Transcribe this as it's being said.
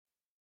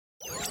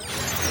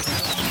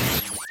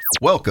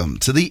Welcome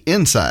to the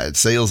Inside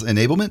Sales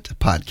Enablement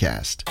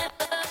Podcast.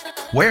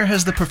 Where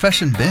has the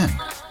profession been?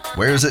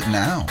 Where is it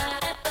now?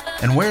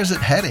 And where is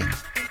it heading?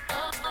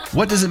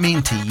 What does it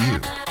mean to you,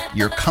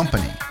 your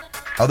company,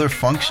 other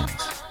functions,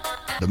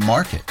 the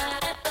market?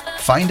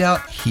 Find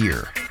out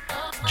here.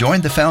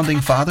 Join the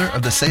founding father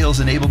of the sales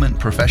enablement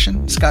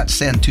profession, Scott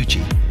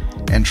Santucci,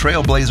 and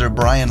trailblazer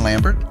Brian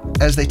Lambert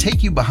as they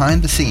take you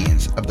behind the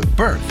scenes of the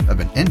birth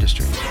of an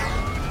industry.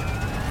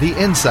 The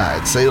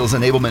Inside Sales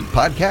Enablement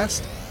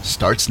Podcast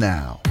starts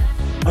now.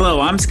 Hello,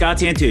 I'm Scott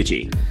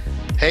Santucci.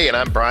 Hey, and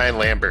I'm Brian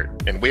Lambert,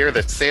 and we are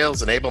the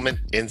Sales Enablement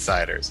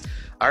Insiders.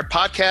 Our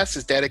podcast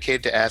is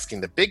dedicated to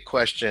asking the big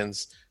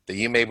questions that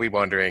you may be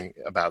wondering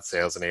about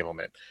sales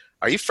enablement.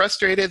 Are you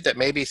frustrated that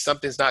maybe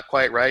something's not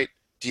quite right?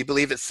 Do you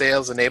believe that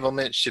sales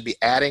enablement should be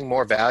adding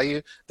more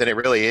value than it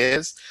really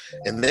is?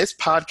 In this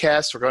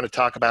podcast, we're going to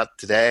talk about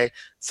today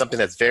something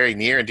that's very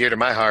near and dear to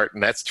my heart,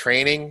 and that's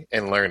training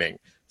and learning.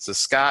 So,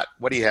 Scott,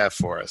 what do you have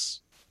for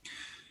us?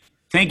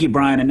 Thank you,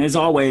 Brian. And as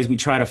always, we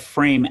try to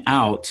frame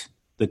out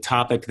the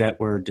topic that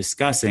we're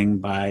discussing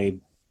by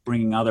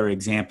bringing other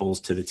examples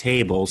to the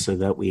table so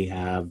that we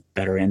have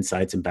better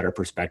insights and better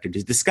perspective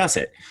to discuss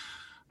it.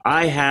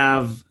 I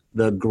have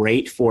the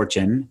great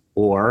fortune,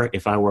 or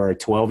if I were a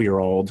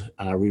 12-year-old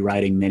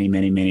rewriting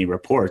many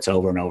reports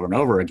over and over and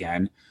over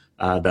again,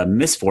 the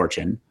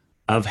misfortune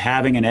of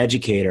having an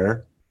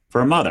educator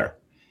for a mother.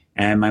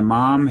 And my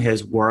mom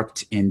has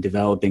worked in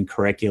developing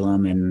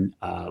curriculum and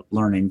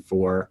learning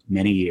for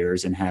many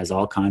years and has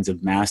all kinds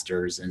of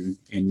masters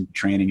in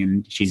training.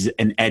 And she's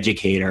an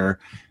educator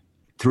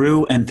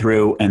through and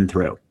through and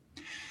through.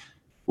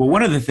 Well,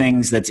 one of the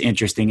things that's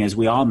interesting, as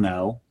we all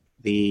know,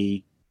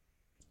 the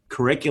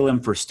curriculum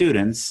for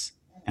students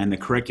and the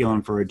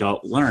curriculum for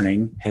adult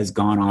learning has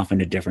gone off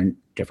into different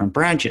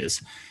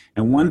branches.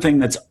 And one thing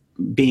that's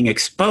being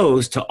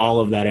exposed to all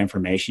of that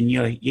information,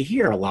 you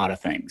hear a lot of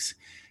things.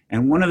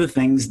 And one of the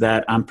things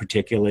that I'm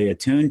particularly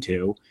attuned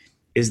to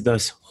is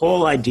this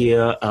whole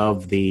idea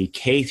of the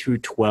K through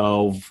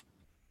 12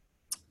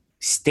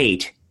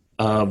 state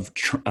of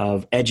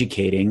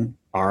educating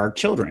our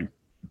children.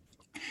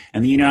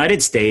 In the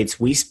United States,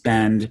 we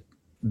spend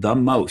the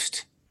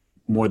most,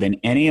 more than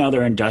any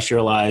other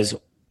industrialized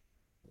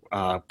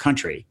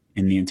country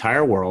in the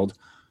entire world,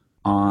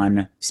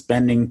 on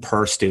spending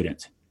per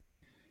student.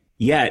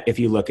 Yet, if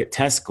you look at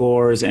test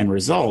scores and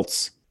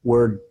results,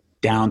 we're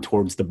down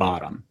towards the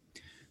bottom.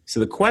 So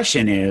the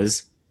question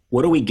is,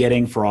 what are we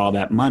getting for all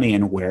that money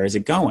and where is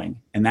it going?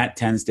 And that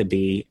tends to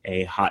be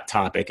a hot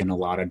topic in a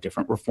lot of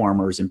different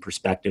reformers and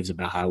perspectives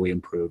about how we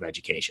improve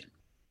education.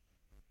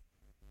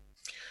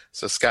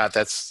 So, Scott,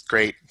 that's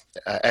great.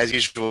 As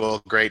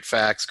usual, great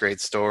facts, great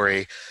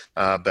story.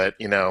 But,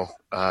 in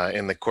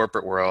the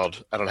corporate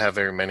world, I don't have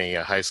very many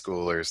high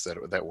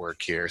schoolers that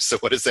work here. So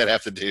what does that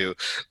have to do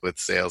with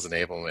sales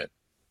enablement?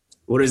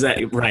 What is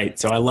that? Right.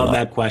 So I love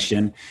that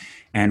question.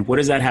 And what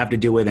does that have to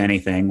do with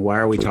anything? Why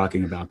are we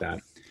talking about that?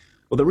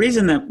 Well, the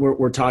reason that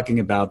we're talking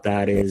about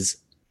that is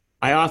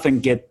I often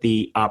get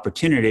the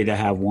opportunity to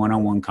have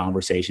one-on-one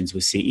conversations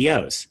with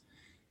CEOs.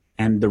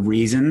 And the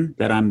reason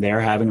that I'm there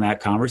having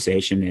that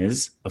conversation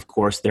is, of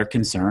course, they're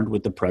concerned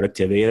with the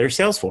productivity of their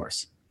sales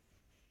force.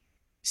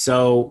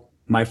 So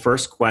my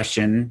first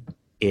question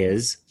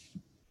is,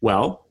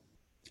 well,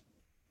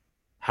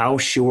 how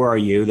sure are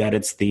you that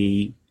it's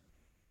the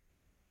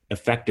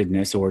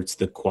effectiveness or it's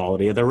the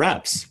quality of the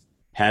reps?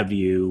 Have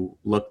you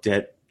looked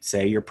at,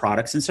 say, your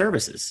products and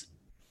services?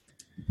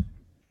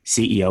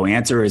 CEO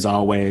answer is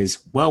always,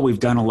 well, we've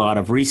done a lot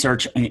of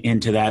research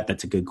into that.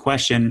 That's a good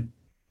question.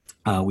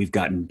 We've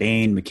gotten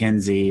Bain,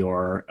 McKinsey,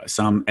 or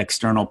some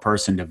external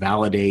person to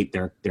validate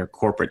their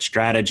corporate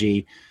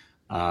strategy.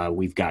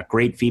 We've got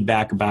great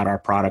feedback about our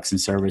products and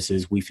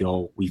services. We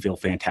feel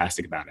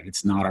fantastic about it.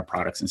 It's not our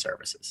products and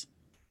services.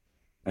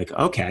 Like,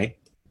 okay,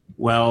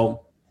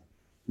 well,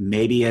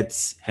 maybe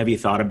it's, have you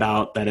thought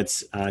about that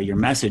it's your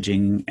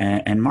messaging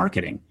and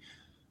marketing?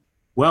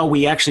 Well,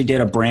 we actually did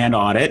a brand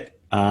audit.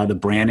 The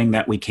branding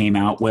that we came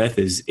out with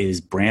is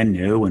brand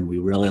new, and we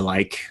really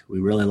like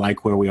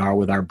where we are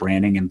with our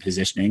branding and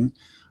positioning.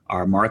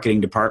 Our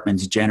marketing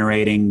department's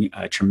generating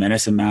a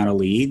tremendous amount of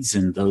leads,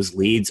 and those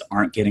leads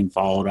aren't getting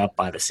followed up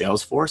by the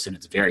sales force, and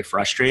it's very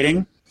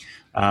frustrating.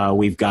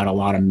 We've got a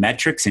lot of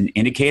metrics and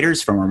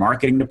indicators from our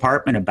marketing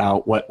department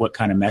about what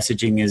kind of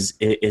messaging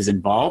is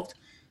involved.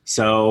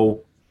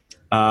 So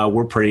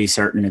we're pretty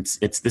certain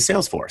it's the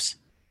sales force.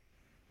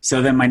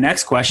 So then my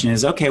next question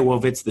is, okay, well,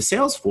 if it's the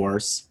sales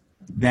force,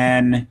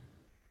 then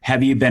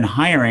have you been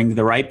hiring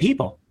the right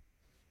people?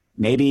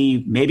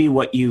 Maybe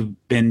what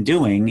you've been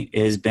doing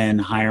is been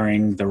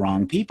hiring the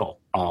wrong people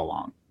all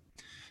along.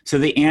 So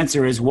the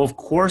answer is, well, of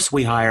course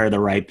we hire the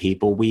right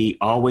people. We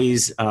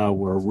always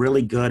we're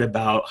really good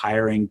about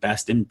hiring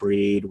best in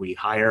breed. We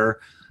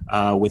hire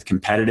with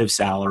competitive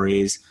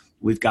salaries.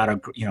 We've got a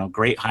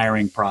great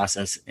hiring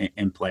process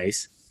in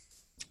place.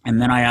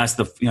 And then I asked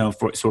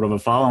for sort of a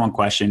follow-on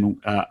question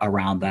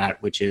around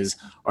that, which is,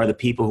 are the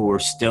people who are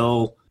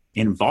still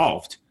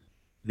involved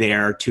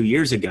there 2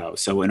 years ago?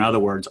 So in other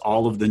words,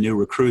 all of the new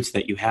recruits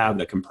that you have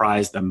that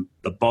comprise the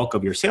bulk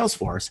of your sales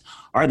force,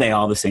 are they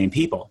all the same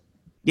people?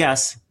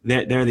 Yes,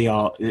 they're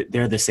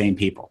the same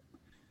people.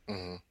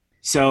 Mm-hmm.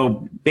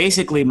 So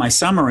basically my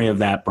summary of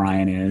that,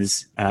 Brian,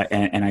 is,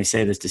 and I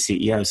say this to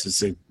CEOs,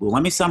 is, well,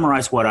 let me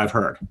summarize what I've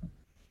heard.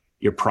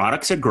 Your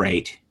products are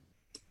great.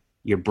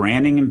 Your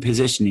branding and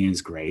positioning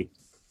is great.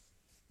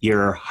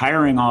 You're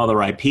hiring all the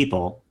right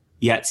people,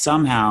 yet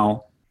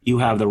somehow you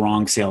have the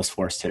wrong sales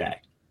force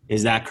today.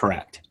 Is that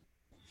correct?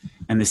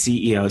 And the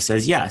CEO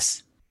says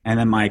yes. And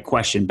then my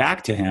question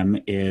back to him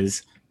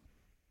is,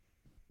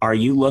 are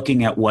you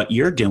looking at what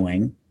you're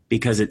doing?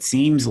 Because it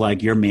seems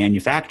like you're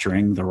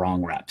manufacturing the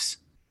wrong reps.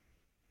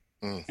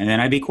 And then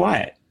I'd be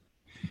quiet.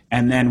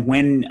 And then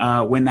when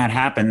that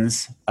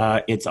happens,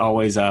 it's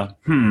always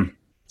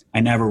I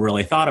never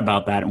really thought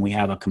about that. And we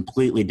have a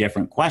completely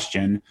different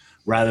question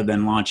rather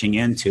than launching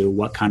into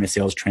what kind of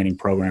sales training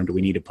program do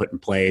we need to put in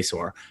place,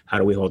 or how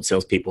do we hold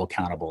salespeople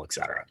accountable, et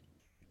cetera.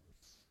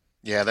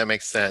 Yeah, that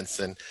makes sense.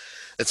 And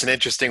it's an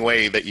interesting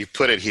way that you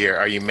put it here.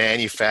 Are you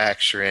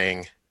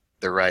manufacturing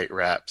the right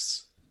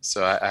reps?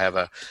 So I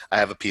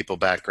have a people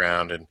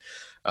background, and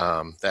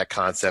that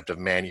concept of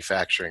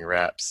manufacturing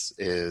reps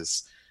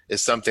is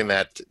something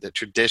that the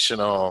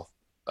traditional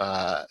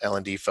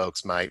L&D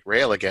folks might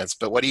rail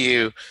against. But what do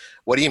you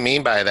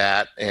mean by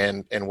that,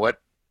 and what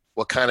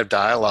kind of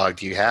dialogue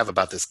do you have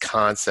about this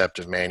concept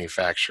of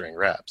manufacturing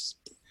reps?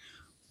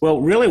 Well,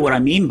 really what I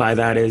mean by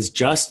that is,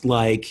 just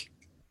like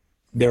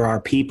there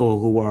are people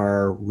who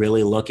are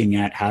really looking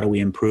at how do we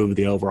improve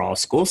the overall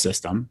school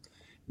system,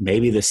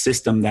 maybe the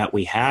system that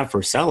we have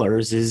for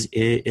sellers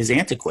is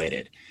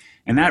antiquated.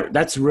 And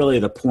that's really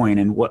the point.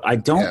 And what I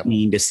don't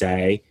mean to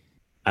say,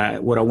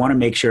 what I want to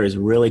make sure is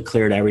really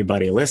clear to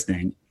everybody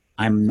listening,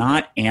 I'm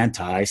not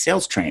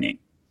anti-sales training.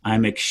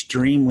 I'm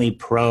extremely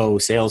pro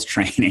sales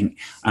training.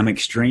 I'm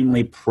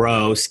extremely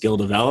pro skill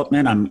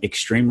development. I'm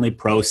extremely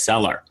pro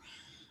seller.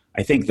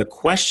 I think the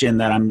question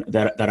that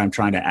I'm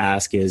trying to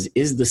ask is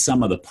the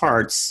sum of the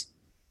parts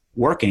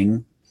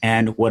working,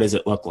 and what does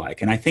it look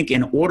like? And I think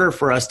in order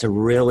for us to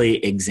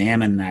really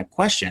examine that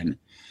question,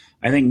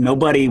 I think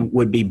nobody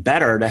would be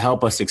better to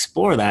help us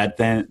explore that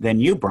than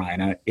you,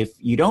 Brian. If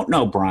you don't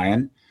know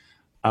Brian,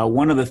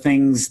 one of the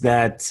things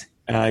that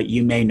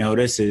you may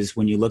notice is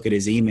when you look at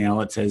his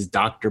email, it says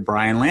Dr.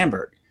 Brian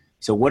Lambert.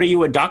 So what are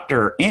you a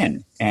doctor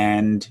in,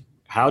 and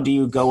how do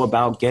you go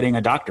about getting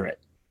a doctorate?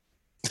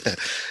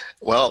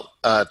 Well,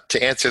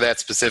 to answer that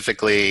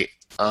specifically,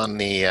 on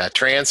the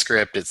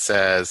transcript, it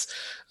says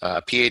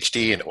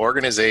PhD in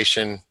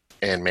organization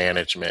and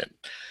management.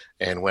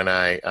 And when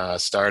I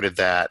started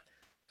that,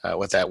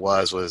 what that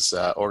was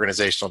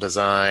organizational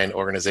design,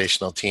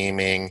 organizational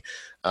teaming,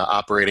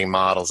 operating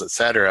models, et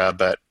cetera.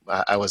 But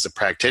I was a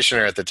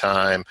practitioner at the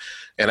time,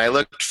 and I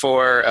looked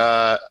for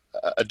a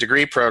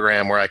degree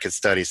program where I could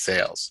study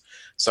sales.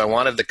 So I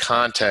wanted the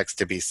context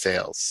to be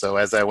sales. So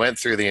as I went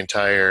through the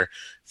entire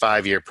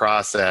 5-year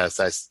process,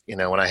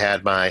 when I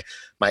had my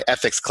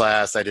ethics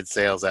class, I did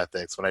sales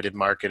ethics. When I did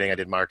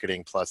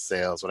marketing plus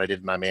sales. When I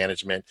did my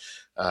management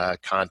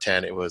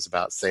content, it was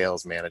about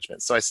sales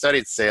management. So I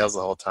studied sales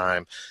the whole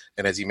time.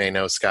 And as you may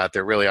know, Scott,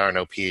 there really are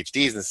no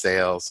PhDs in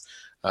sales.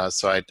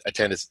 So I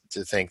tend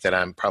to think that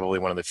I'm probably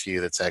one of the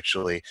few that's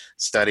actually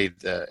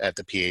studied at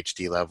the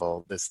PhD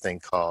level, this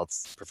thing called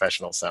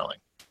professional selling.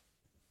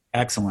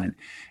 Excellent.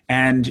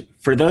 And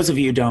for those of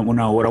you who don't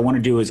know, what I want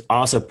to do is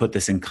also put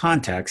this in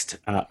context.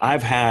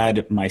 I've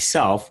had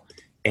myself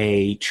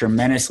a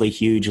tremendously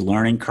huge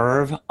learning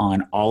curve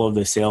on all of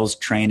the sales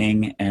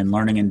training and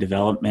learning and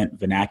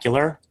development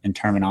vernacular and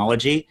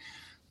terminology.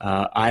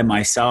 I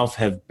myself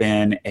have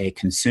been a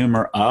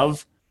consumer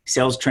of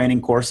sales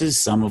training courses,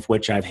 some of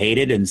which I've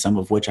hated and some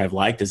of which I've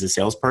liked as a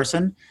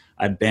salesperson.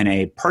 I've been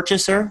a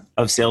purchaser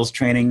of sales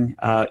training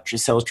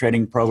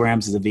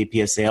programs as a VP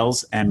of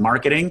sales and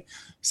marketing,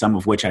 some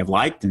of which I've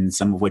liked and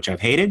some of which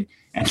I've hated.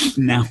 And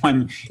now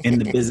I'm in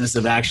the business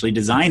of actually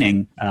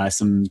designing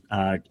some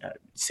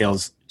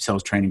sales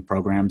training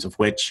programs, of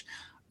which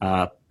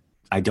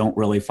I don't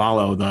really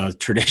follow the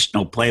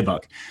traditional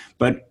playbook.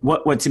 But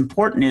what's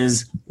important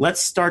is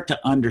let's start to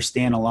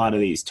understand a lot of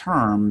these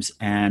terms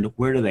and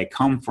where do they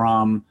come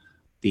from,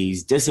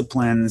 these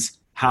disciplines,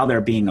 how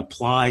they're being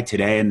applied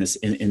today in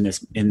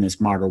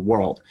this modern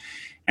world.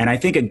 And I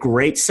think a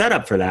great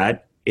setup for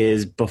that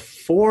is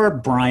before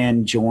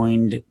Brian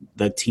joined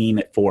the team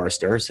at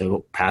Forrester,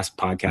 so past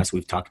podcasts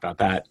we've talked about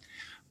that,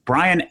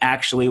 Brian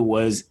actually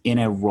was in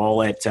a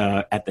role at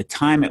the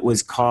time it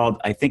was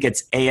called, I think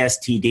it's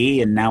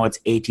ASTD, and now it's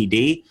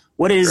ATD.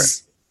 What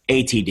is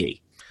ATD?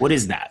 What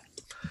is that?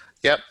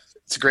 Yep.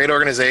 It's a great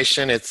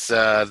organization. It's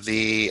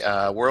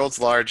the world's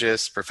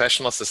largest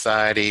professional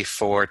society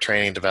for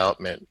training and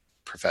development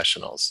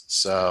professionals.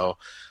 So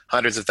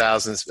hundreds of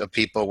thousands of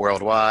people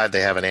worldwide.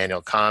 They have an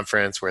annual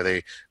conference where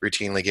they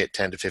routinely get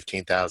 10 to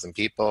 15,000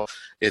 people.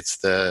 It's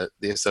the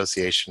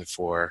association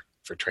for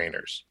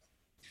trainers.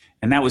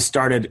 And that was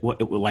started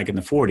like in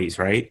the 40s,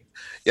 right?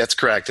 That's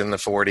correct, in the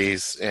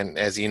 40s. And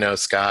as you know,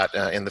 Scott,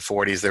 in the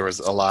 40s, there was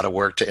a lot of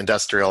work to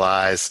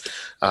industrialize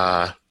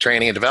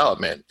training and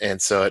development.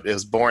 And so it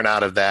was born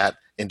out of that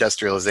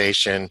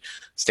industrialization,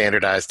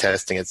 standardized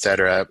testing, et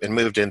cetera, and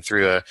moved in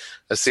through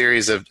a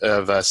series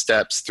of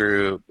steps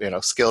through,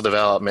 skill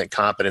development,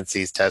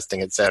 competencies,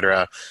 testing, et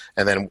cetera,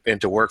 and then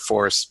into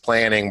workforce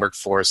planning,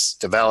 workforce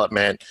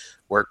development,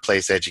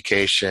 workplace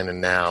education,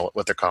 and now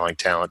what they're calling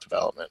talent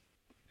development.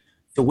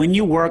 So when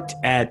you worked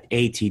at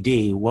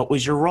ATD, what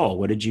was your role?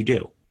 What did you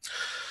do?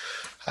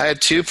 I had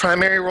two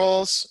primary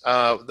roles.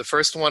 The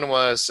first one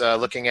was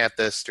looking at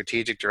the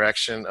strategic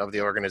direction of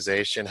the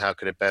organization. How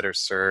could it better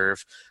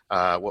serve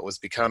what was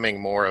becoming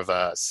more of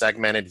a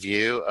segmented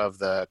view of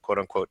the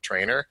quote-unquote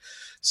trainer?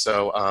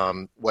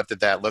 So what did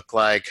that look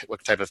like?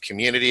 What type of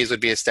communities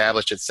would be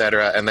established, et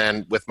cetera? And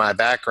then with my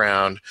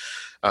background,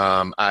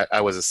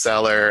 I was a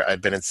seller.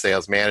 I'd been in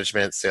sales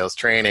management, sales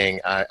training.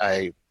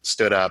 I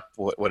stood up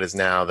what is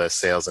now the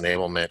Sales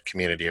Enablement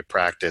Community of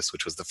Practice,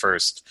 which was the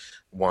first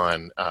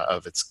one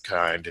of its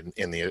kind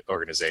in the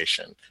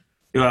organization.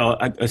 Well,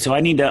 so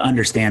I need to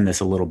understand this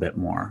a little bit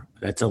more.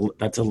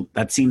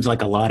 That seems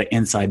like a lot of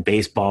inside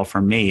baseball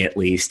for me, at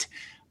least.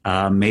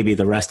 Maybe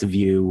the rest of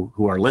you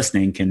who are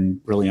listening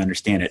can really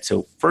understand it.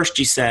 So first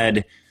you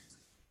said,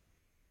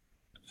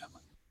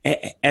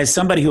 as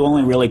somebody who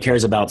only really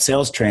cares about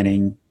sales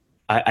training,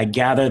 I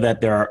gather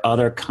that there are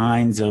other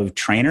kinds of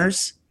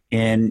trainers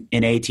in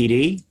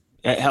ATD.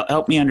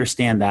 Help me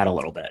understand that a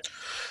little bit.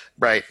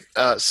 Right.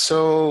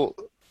 So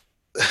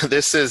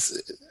it's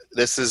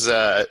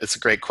a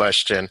great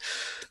question.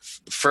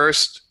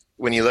 First,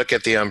 when you look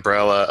at the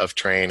umbrella of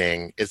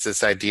training, it's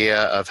this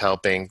idea of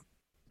helping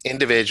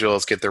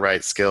individuals get the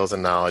right skills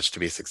and knowledge to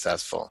be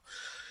successful.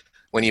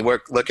 When you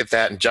look at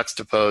that and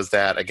juxtapose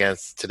that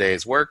against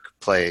today's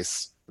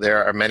workplace,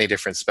 there are many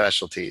different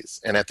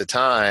specialties. And at the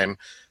time,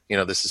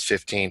 this is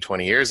 15,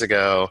 20 years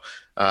ago,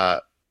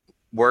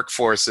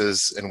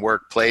 workforces and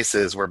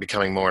workplaces were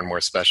becoming more and more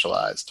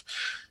specialized.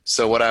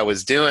 So what I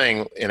was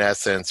doing, in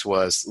essence,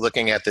 was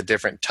looking at the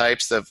different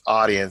types of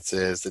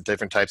audiences, the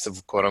different types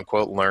of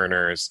quote-unquote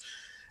learners,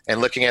 and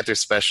looking at their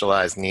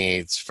specialized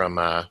needs from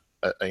a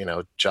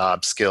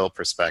job skill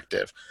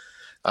perspective.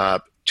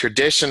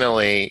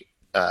 Traditionally,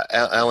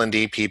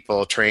 L&D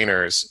people,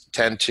 trainers,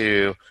 tend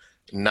to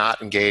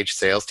not engage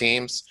sales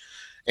teams.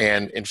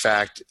 And in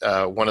fact,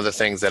 one of the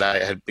things that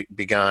I had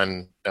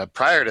begun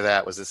prior to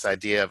that was this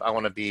idea of I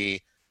want to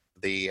be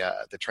the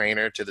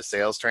trainer to the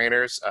sales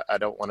trainers. I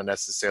don't want to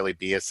necessarily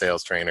be a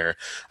sales trainer.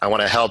 I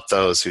want to help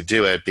those who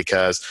do it,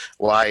 because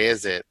why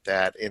is it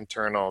that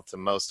internal to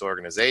most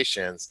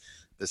organizations,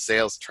 the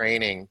sales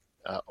training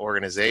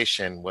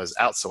organization was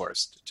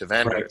outsourced to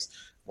vendors? Right.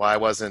 Why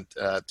wasn't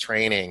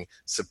training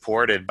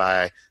supported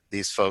by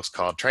these folks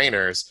called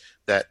trainers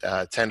that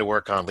tend to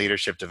work on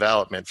leadership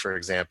development, for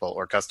example,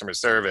 or customer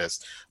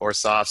service, or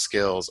soft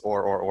skills,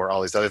 or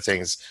all these other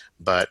things,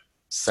 but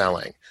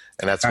selling?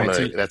 And that's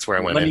that's where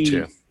I went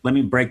into. Let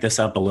me break this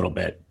up a little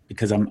bit,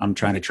 because I'm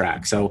trying to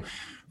track. So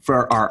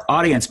for our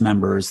audience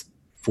members,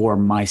 for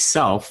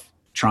myself,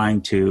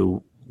 trying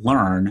to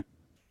learn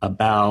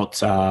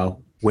about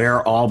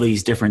where all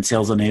these different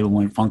sales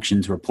enablement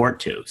functions report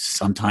to.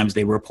 Sometimes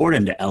they report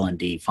into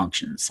L&D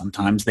functions.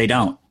 Sometimes they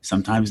don't.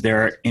 Sometimes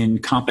they're in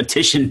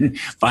competition,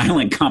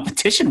 violent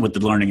competition with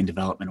the learning and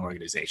development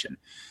organization.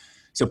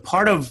 So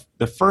part of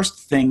the first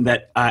thing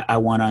that I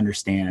want to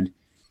understand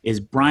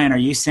is, Brian, are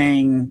you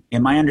saying,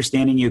 am I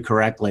understanding you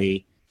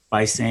correctly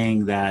by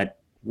saying that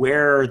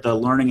where the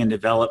learning and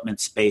development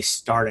space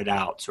started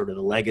out, sort of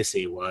the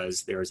legacy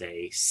was there's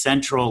a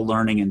central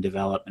learning and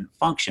development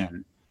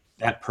function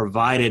that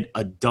provided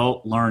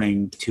adult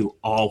learning to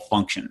all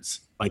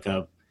functions, like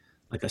a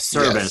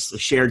service, yes, a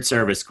shared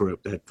service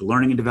group, that the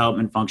learning and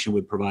development function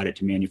would provide it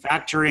to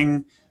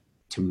manufacturing,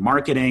 to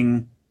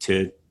marketing,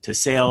 to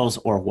sales,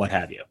 or what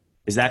have you.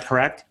 Is that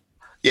correct?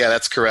 Yeah,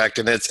 that's correct.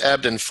 And it's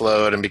ebbed and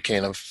flowed and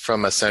became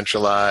from a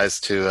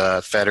centralized to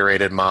a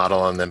federated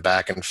model, and then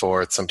back and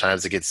forth.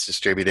 Sometimes it gets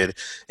distributed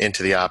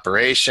into the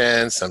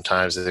operations.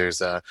 Sometimes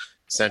there's a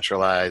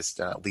centralized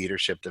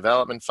leadership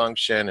development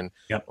function, and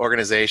yep,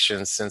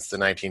 organizations since the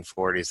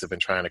 1940s have been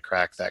trying to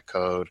crack that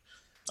code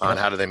on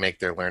how do they make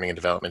their learning and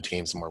development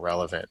teams more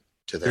relevant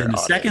to their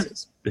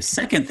audiences. The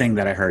second thing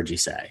that I heard you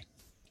say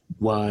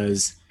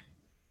was,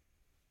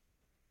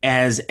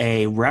 as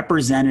a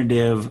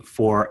representative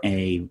for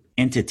a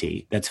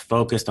entity that's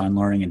focused on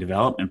learning and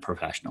development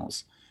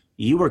professionals,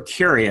 you were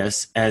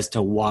curious as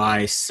to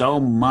why so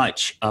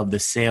much of the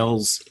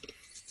sales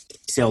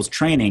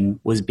training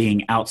was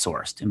being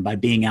outsourced. And by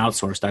being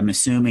outsourced, I'm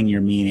assuming you're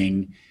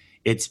meaning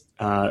it's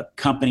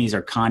companies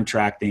are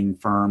contracting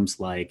firms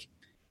like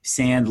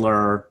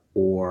Sandler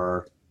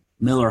or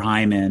Miller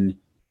Heiman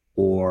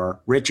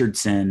or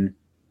Richardson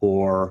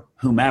or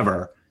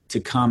whomever to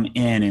come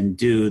in and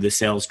do the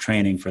sales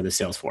training for the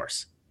sales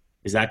force.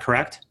 Is that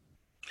correct?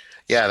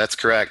 Yeah, that's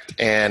correct.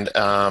 And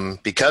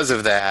because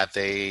of that,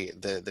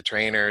 the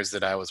trainers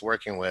that I was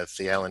working with,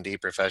 the L&D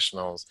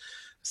professionals,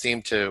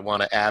 seem to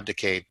want to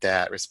abdicate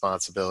that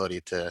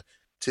responsibility to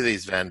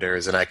these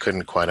vendors, and I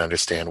couldn't quite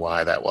understand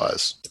why that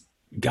was.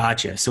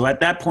 Gotcha. So at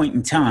that point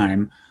in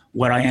time,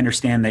 what I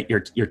understand that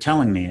you're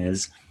telling me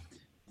is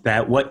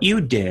that what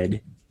you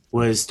did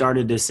was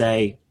started to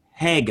say,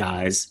 hey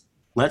guys,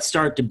 let's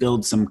start to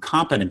build some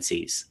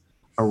competencies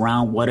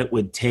around what it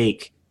would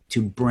take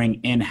to bring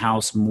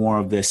in-house more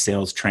of this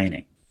sales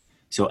training.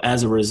 So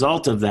as a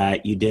result of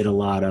that, you did a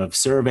lot of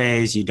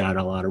surveys, you did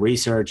a lot of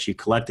research, you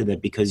collected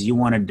it because you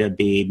wanted to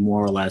be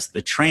more or less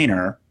the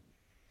trainer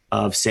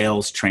of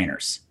sales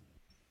trainers.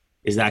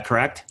 Is that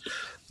correct?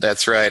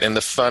 That's right. And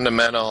the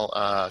fundamental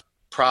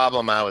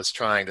problem I was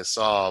trying to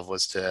solve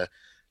was to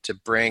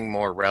bring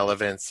more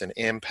relevance and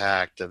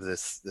impact of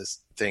this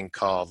thing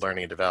called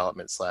learning and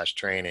development /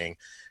 training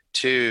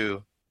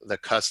to the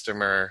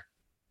customer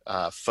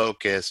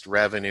focused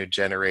revenue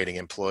generating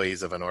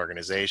employees of an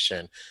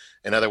organization.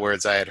 In other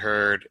words, I had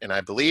heard and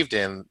I believed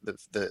in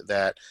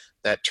that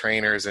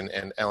trainers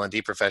and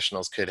L&D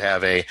professionals could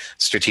have a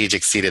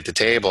strategic seat at the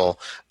table,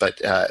 but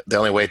the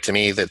only way to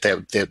me that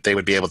they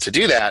would be able to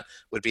do that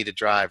would be to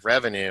drive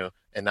revenue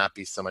and not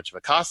be so much of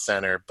a cost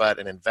center, but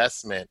an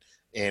investment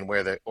in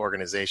where the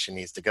organization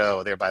needs to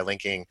go, thereby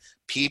linking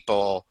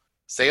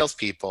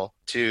salespeople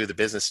to the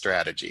business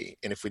strategy.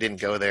 And if we didn't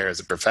go there as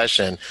a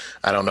profession,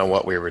 I don't know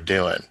what we were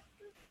doing.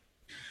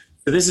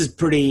 So this is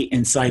pretty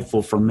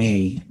insightful for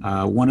me.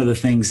 One of the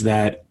things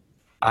that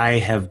I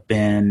have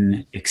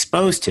been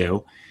exposed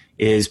to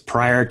is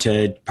prior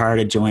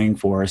to joining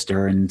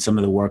Forrester and some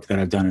of the work that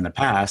I've done in the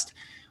past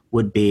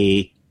would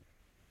be,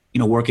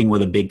 working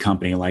with a big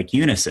company like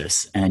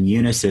Unisys, and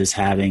Unisys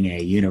having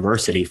a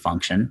university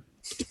function,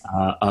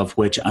 of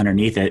which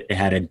underneath it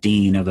had a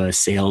dean of a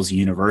sales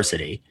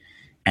university.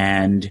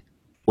 And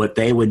what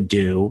they would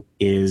do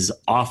is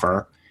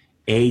offer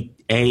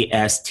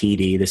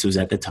ASTD, this was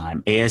at the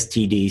time,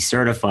 ASTD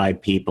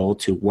certified people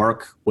to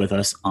work with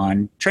us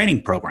on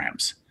training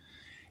programs.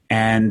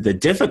 And the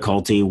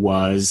difficulty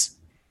was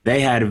they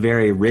had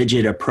very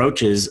rigid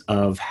approaches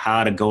of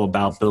how to go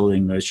about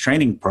building those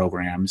training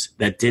programs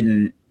that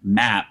didn't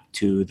map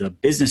to the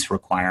business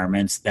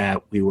requirements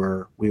that we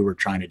were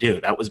trying to do.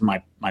 That was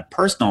my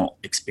personal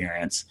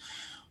experience.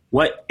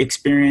 What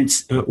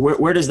experience,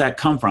 where does that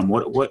come from?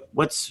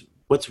 What's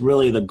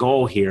really the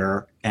goal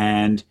here?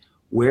 And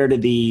where do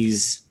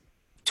these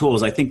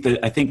tools, I think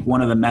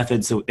one of the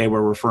methods that they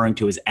were referring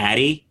to is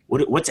ADDIE.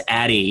 What's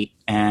ADDIE,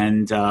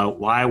 and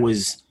why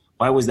was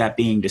that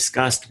being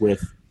discussed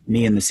with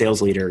me and the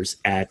sales leaders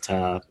at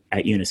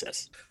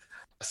Unisys?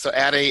 So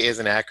ADDIE is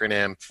an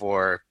acronym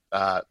for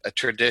a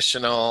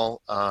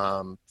traditional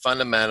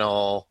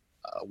fundamental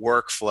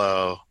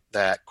workflow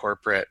that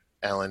corporate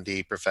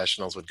L&D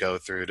professionals would go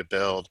through to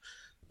build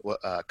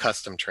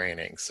custom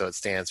training. So it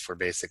stands for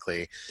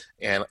basically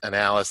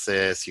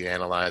analysis. You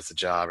analyze the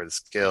job or the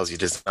skills, you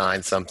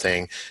design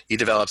something, you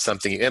develop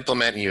something, you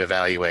implement, and you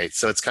evaluate.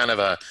 So it's kind of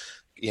a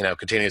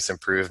continuous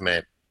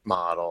improvement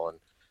model, and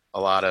a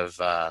lot of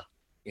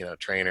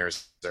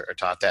trainers are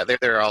taught that.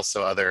 There are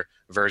also other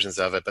versions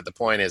of it, but the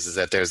point is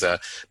that there's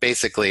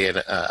basically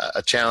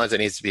a challenge that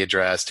needs to be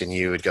addressed, and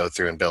you would go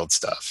through and build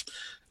stuff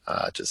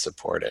to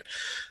support it.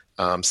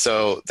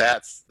 So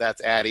that's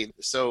ADDIE.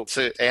 So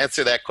to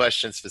answer that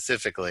question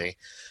specifically,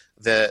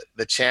 the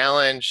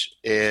challenge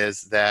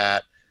is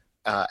that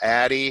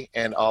ADDIE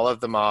and all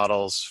of the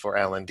models for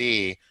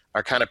L&D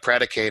are kind of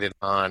predicated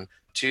on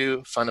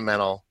two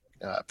fundamental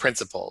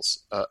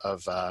principles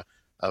of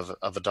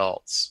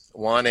adults.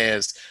 One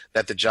is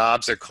that the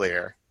jobs are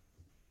clear,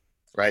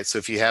 right? So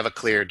if you have a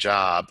clear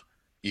job,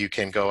 you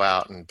can go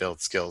out and build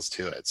skills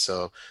to it.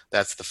 So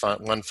that's the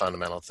one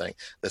fundamental thing.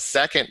 The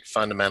second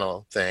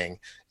fundamental thing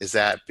is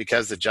that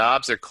because the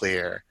jobs are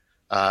clear,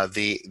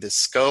 the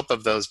scope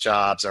of those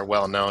jobs are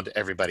well known to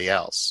everybody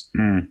else.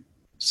 Mm.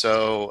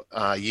 So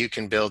you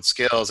can build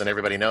skills and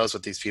everybody knows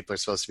what these people are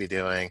supposed to be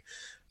doing,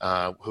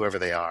 whoever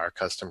they are,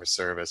 customer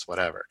service,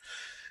 whatever.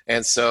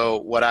 And so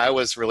what I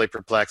was really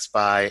perplexed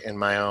by in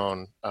my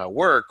own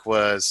work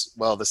was,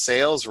 well, the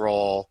sales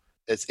role,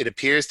 it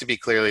appears to be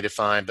clearly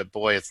defined, but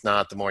boy, it's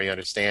not the more you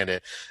understand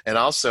it. And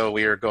also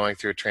we are going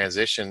through a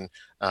transition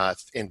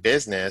in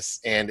business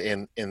and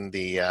in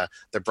the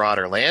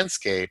broader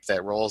landscape,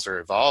 that roles are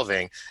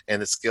evolving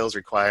and the skills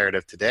required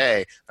of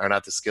today are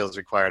not the skills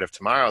required of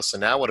tomorrow. So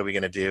now what are we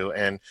going to do?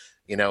 And,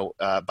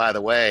 by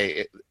the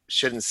way,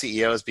 shouldn't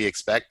CEOs be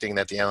expecting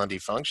that the L&D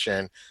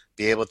function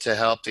be able to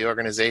help the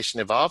organization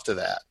evolve to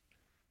that?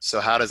 So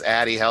how does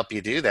ADDIE help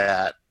you do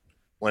that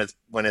when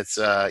it's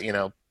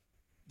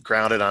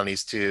grounded on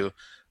these two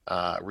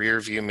rear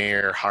view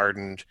mirror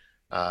hardened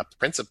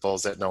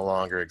principles that no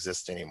longer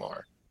exist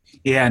anymore?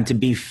 Yeah, and to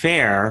be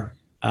fair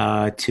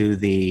to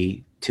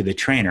the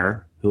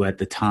trainer, who at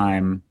the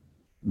time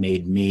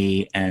made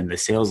me and the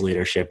sales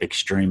leadership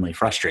extremely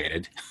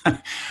frustrated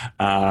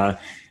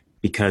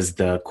because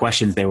the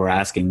questions they were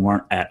asking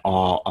weren't at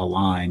all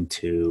aligned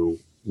to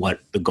what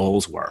the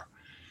goals were.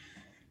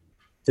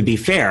 To be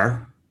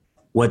fair,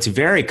 what's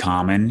very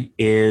common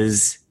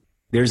is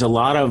there's a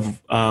lot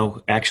of,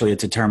 actually,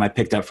 it's a term I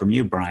picked up from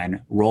you,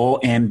 Brian, role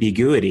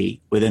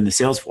ambiguity within the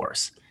sales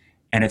force.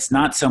 And it's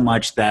not so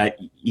much that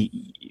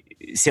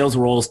sales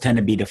roles tend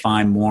to be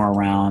defined more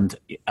around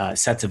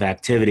sets of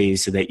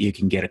activities so that you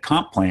can get a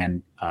comp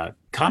plan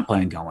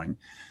going.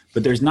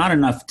 But there's not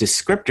enough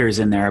descriptors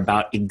in there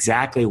about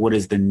exactly what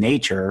is the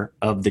nature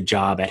of the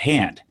job at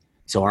hand.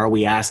 So are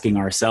we asking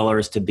our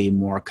sellers to be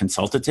more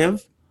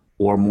consultative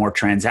or more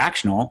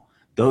transactional?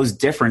 Those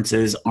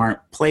differences aren't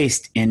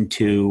placed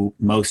into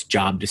most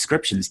job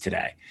descriptions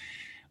today.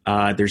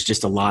 There's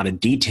just a lot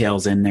of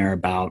details in there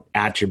about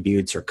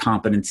attributes or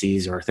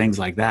competencies or things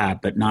like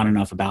that, but not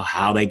enough about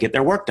how they get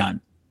their work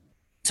done.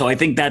 So I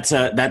think that's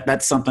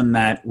something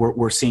that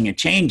we're seeing a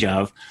change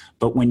of.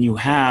 But when you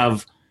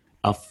have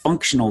a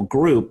functional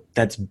group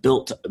that's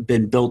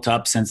been built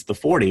up since the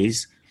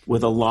 40s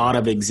with a lot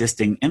of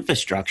existing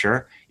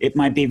infrastructure, it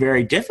might be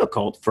very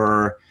difficult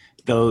for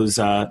those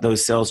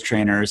sales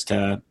trainers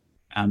to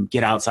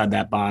get outside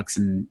that box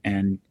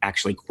and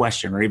actually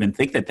question or even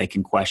think that they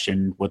can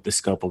question what the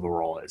scope of a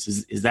role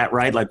is. Is that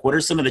right? Like, what are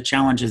some of the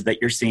challenges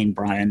that you're seeing,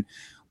 Brian,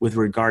 with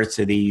regards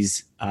to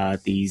these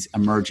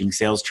emerging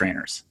sales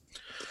trainers?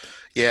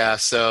 Yeah.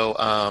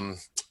 So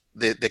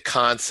the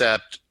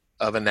concept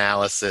of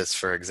analysis,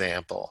 for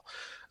example,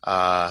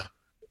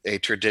 a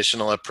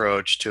traditional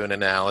approach to an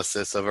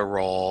analysis of a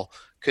role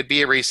could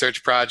be a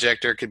research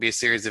project or it could be a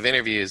series of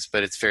interviews,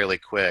 but it's fairly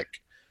quick.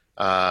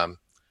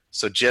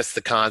 So just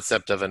the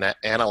concept of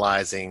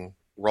analyzing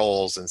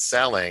roles and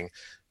selling,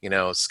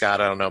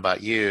 Scott, I don't know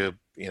about you,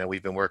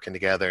 we've been working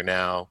together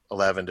now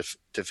 11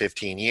 to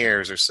 15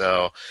 years or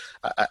so.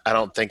 I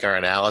don't think our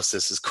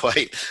analysis is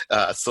quite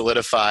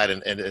solidified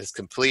and is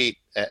complete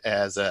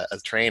as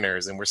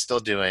trainers, and we're still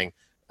doing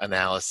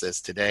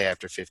analysis today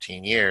after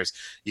 15 years.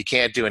 You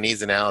can't do a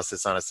needs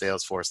analysis on a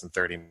sales force in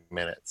 30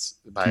 minutes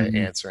by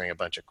answering a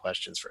bunch of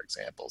questions, for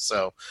example.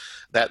 So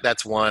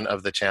that's one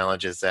of the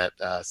challenges that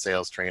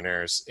sales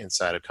trainers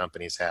inside of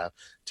companies have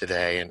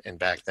today. And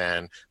back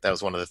then, that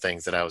was one of the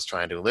things that I was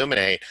trying to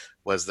illuminate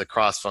was the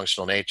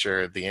cross-functional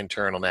nature, the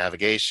internal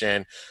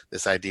navigation,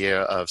 this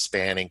idea of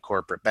spanning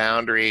corporate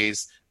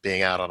boundaries,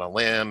 being out on a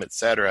limb, et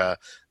cetera.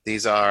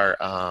 These are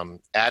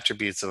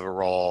attributes of a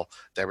role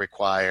that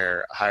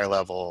require a higher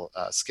level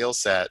skill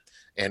set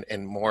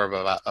and more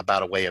of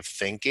about a way of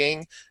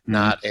thinking,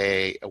 not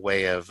a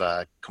way of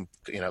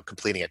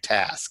completing a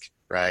task,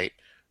 right?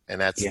 And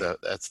that's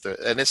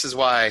and this is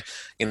why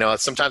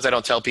sometimes I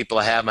don't tell people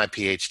I have my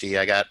PhD.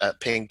 I got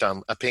pinged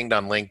on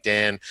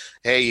LinkedIn.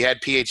 Hey, you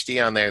had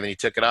PhD on there, then you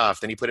took it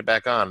off, then you put it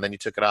back on, then you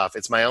took it off.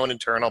 It's my own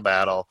internal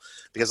battle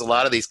because a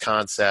lot of these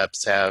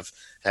concepts have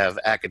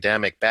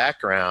academic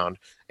background.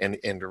 And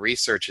the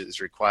research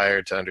is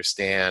required to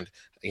understand,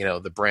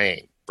 the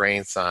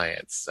brain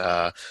science,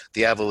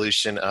 the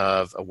evolution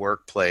of a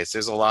workplace.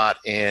 There's a lot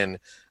in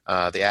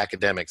the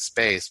academic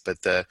space,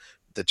 but the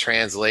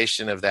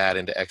translation of that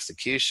into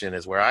execution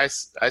is where I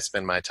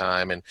spend my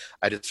time. And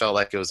I just felt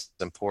like it was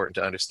important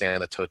to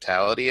understand the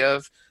totality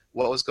of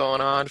what was going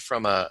on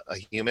from a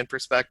human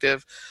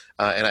perspective.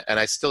 And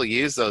I still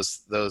use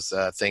those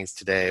things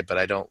today, but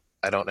I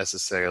don't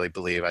necessarily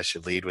believe I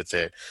should lead with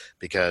it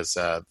because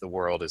the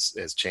world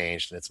has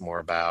changed and it's more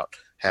about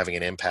having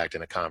an impact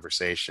in a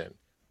conversation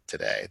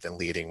today than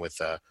leading with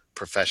a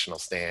professional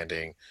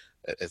standing,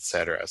 et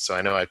cetera. So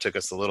I know I took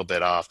us a little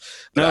bit off,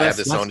 but I have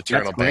this own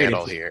internal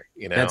battle here.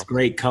 That's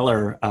great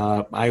color.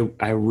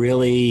 I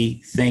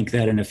really think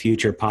that in a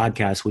future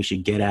podcast, we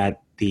should get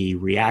at the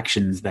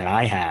reactions that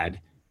I had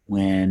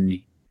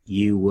when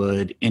you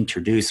would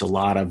introduce a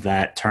lot of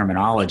that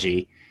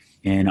terminology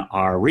in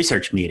our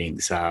research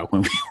meetings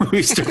when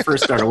we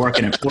first started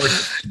working at Ford.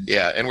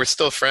 Yeah, and we're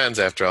still friends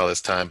after all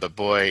this time. But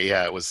boy,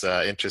 yeah, it was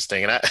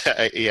interesting.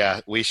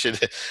 And we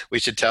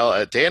should tell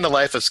a day in the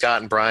life of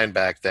Scott and Brian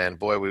back then.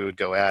 Boy, we would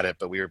go at it,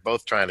 but we were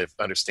both trying to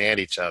understand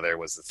each other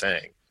was the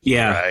thing.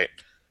 Yeah. Right.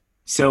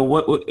 So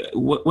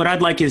what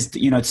I'd like is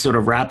to sort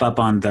of wrap up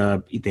on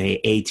the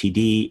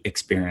ATD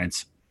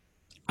experience.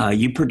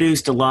 You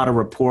produced a lot of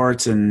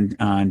reports and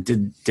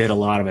did a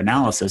lot of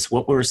analysis.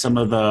 What were some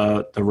of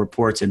the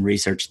reports and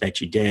research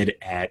that you did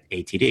at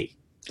ATD?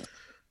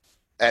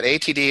 At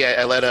ATD,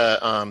 I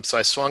led so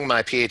I swung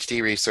my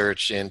PhD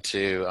research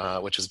into,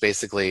 which is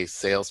basically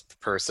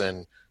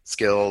salesperson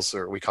skills,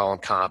 or we call them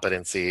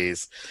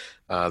competencies.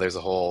 There's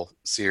a whole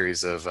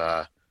series of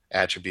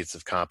attributes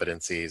of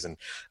competencies. And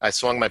I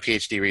swung my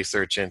PhD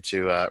research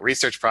into a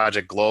research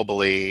project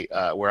globally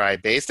where I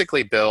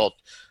basically built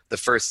the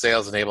first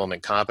sales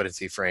enablement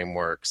competency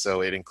framework.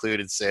 So it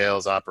included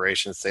sales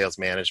operations, sales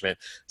management,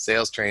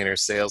 sales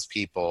trainers,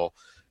 salespeople,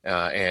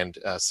 and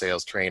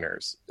sales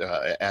trainers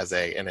as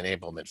an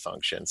enablement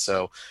function.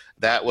 So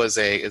that was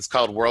it's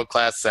called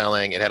World-Class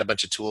Selling. It had a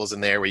bunch of tools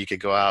in there where you could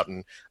go out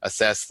and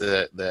assess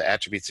the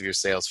attributes of your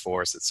sales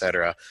force, et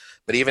cetera.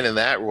 But even in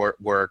that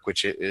work,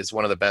 which is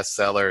one of the best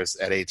sellers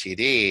at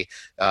ATD,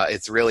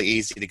 it's really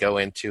easy to go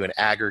into an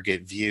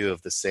aggregate view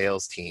of the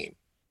sales team.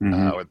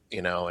 And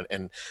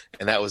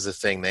that was the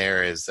thing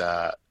there is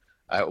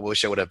I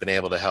wish I would have been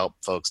able to help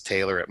folks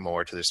tailor it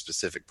more to their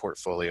specific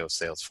portfolio of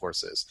sales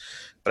forces.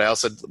 But I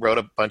also wrote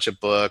a bunch of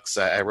books.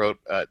 I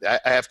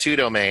have 2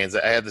 domains.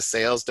 I had the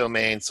sales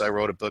domain, so I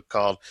wrote a book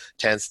called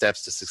 10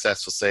 Steps to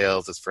Successful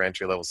Sales. It's for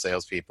entry-level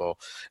salespeople.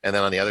 And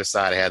then on the other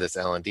side, I had this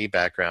L&D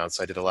background,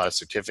 so I did a lot of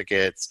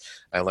certificates.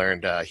 I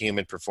learned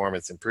human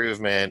performance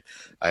improvement.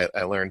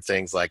 I learned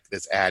things like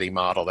this ADDIE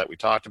model that we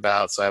talked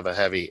about. So I have a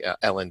heavy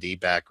L&D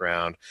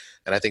background,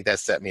 and I think that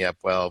set me up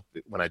well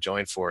when I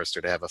joined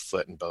Forrester to have a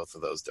foot in both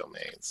of those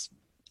domains.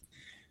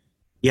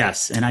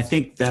 Yes, and I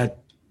think that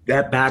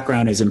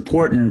background is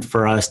important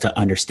for us to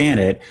understand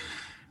it.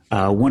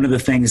 One of the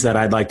things that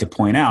I'd like to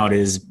point out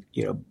is,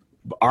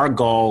 our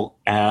goal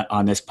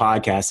on this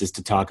podcast is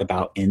to talk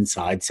about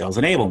inside sales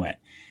enablement.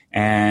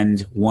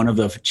 And one of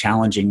the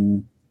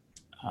challenging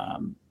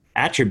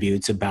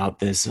attributes about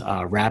this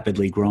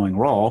rapidly growing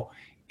role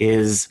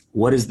is,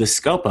 what is the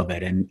scope of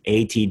it? And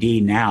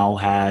ATD now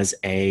has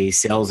a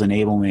sales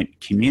enablement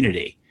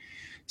community.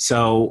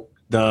 So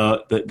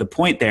the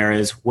point there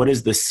is, what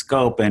is the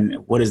scope and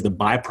what is the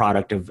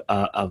byproduct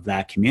of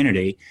that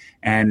community?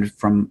 And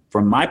from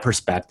my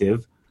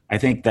perspective, I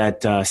think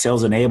that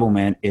sales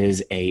enablement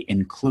is a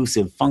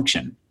inclusive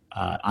function.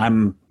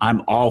 I'm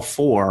all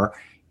for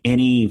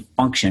any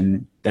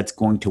function that's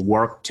going to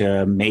work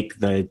to make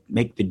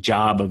the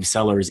job of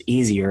sellers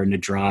easier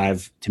and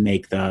to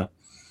make the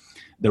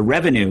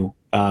revenue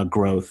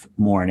growth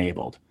more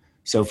enabled.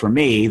 So for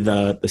me,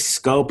 the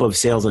scope of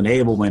sales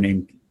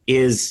enablement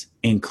is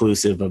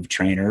inclusive of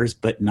trainers,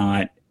 but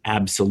not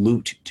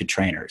absolute to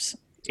trainers.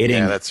 It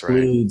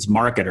includes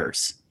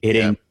marketers.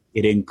 It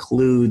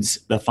includes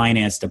the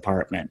finance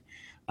department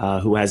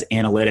who has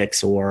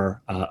analytics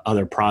or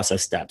other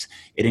process steps.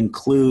 It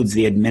includes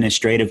the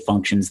administrative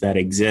functions that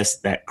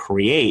exist that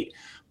create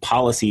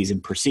policies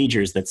and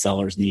procedures that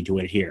sellers need to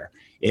adhere.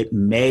 It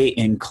may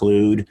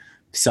include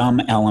some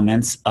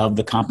elements of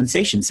the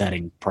compensation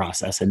setting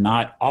process and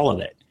not all of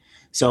it.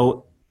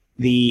 So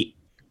the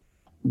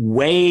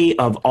way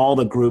of all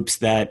the groups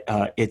that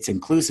it's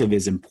inclusive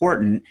is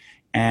important.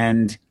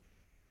 And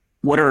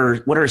what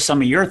are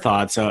some of your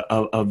thoughts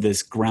of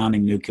this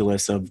grounding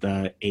nucleus of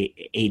the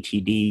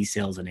ATD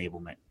sales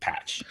enablement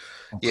patch?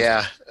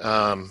 Yeah,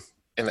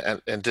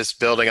 and just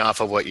building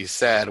off of what you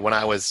said, when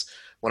I was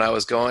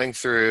going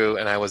through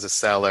and I was a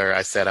seller,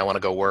 I said I want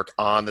to go work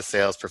on the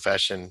sales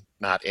profession,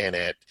 not in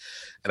it.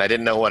 And I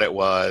didn't know what it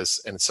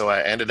was. And so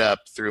I ended up,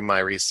 through my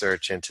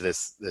research into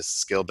this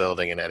skill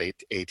building and at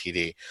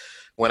ATD.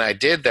 When I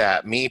did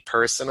that, me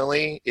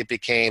personally, it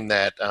became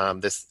that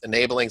this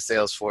enabling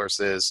sales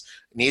forces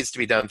needs to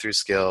be done through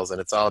skills, and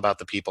it's all about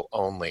the people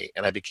only.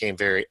 And I became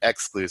very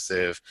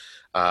exclusive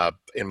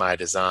in my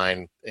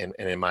design and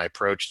in my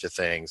approach to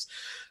things.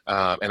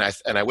 And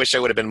I wish I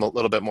would have been a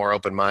little bit more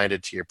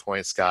open-minded, to your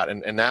point, Scott.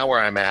 And now where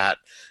I'm at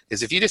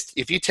is,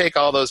 if you take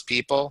all those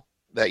people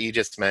that you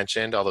just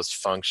mentioned, all those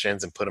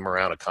functions, and put them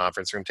around a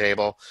conference room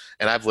table.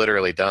 And I've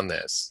literally done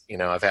this.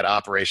 I've had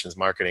operations,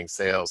 marketing,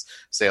 sales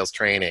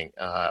training.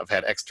 I've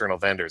had external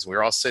vendors. We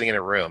were all sitting in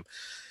a room.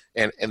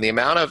 And the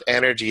amount of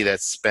energy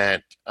that's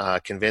spent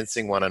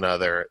convincing one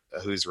another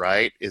who's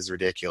right is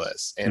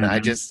ridiculous. And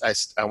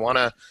I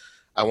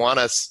want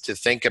us to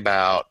think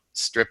about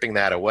stripping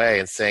that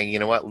away and saying, you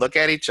know what, look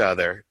at each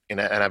other.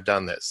 And I've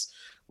done this.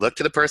 Look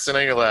to the person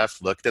on your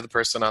left, look to the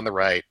person on the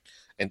right.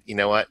 And you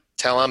know what?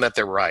 Tell them that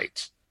they're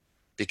right,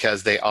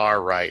 because they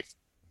are right,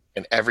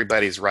 and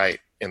everybody's right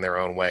in their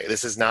own way.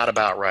 This is not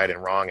about right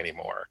and wrong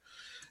anymore.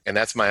 And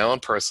that's my own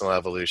personal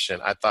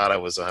evolution. I thought I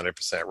was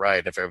 100% right.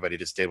 And if everybody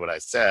just did what I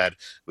said,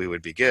 we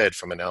would be good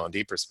from an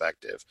L&D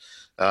perspective.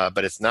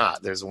 But it's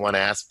not. There's one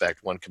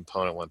aspect, one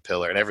component, one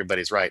pillar, and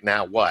everybody's right.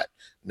 Now what?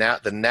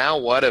 Now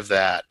what of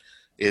that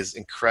is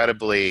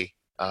incredibly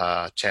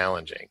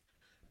challenging,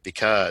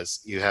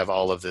 because you have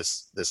all of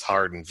this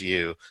hardened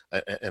view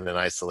and an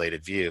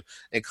isolated view,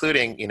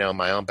 including,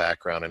 my own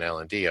background in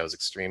L&D. I was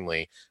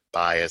extremely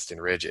biased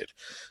and rigid.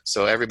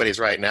 So everybody's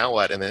right. Now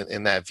what? And then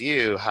in that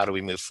view, how do we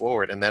move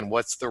forward? And then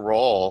what's the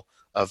role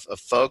of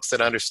folks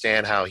that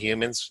understand how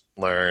humans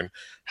learn,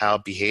 how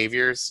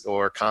behaviors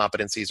or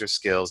competencies or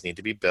skills need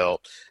to be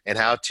built, and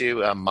how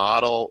to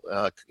model,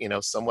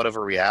 somewhat of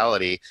a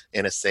reality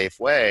in a safe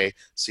way,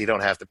 so you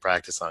don't have to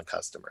practice on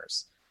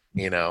customers.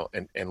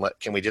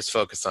 Can we just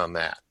focus on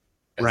that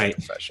as a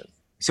profession?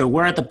 So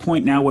we're at the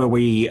point now where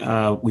we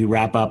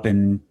wrap up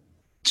and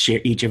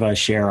each of us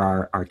share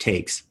our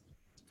takes.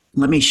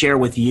 Let me share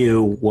with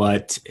you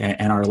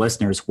and our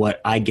listeners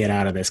what I get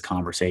out of this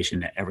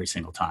conversation every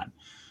single time.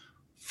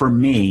 For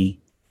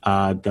me,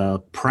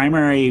 the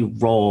primary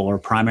role or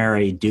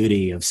primary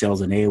duty of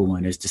sales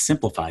enablement is to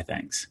simplify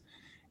things.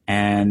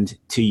 And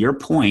to your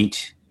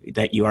point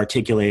that you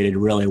articulated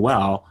really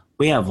well,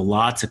 we have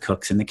lots of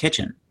cooks in the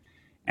kitchen.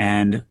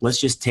 And let's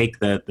just take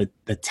the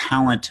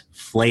talent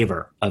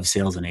flavor of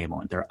sales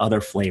enablement. There are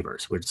other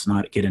flavors. Let's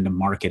not get into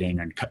marketing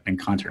and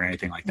content or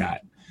anything like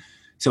that.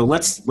 So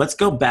let's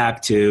go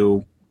back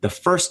to the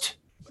first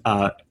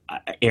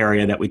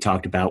area that we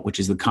talked about, which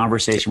is the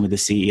conversation with the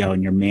CEO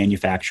and you're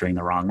manufacturing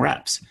the wrong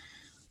reps.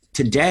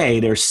 today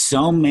there's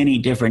so many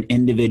different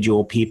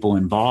individual people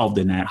involved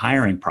in that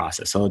hiring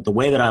process. So the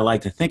way that I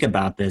like to think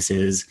about this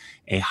is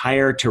a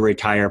hire to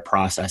retire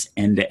process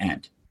end to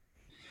end.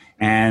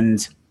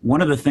 And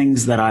one of the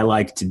things that I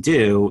like to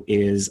do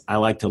is I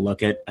like to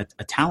look at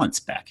a talent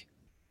spec.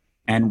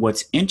 And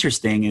what's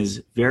interesting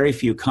is very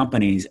few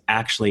companies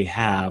actually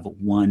have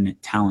one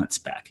talent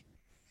spec.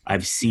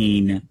 I've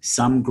seen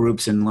some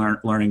groups in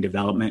learning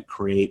development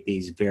create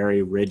these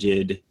very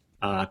rigid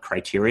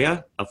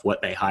criteria of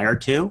what they hire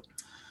to.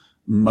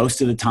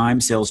 Most of the time,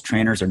 sales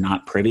trainers are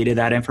not privy to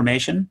that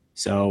information,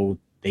 so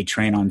they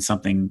train on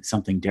something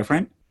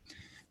different.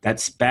 That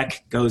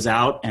spec goes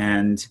out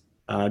and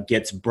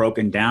gets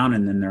broken down,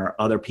 and then there are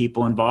other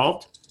people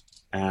involved.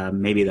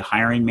 Maybe the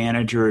hiring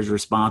manager is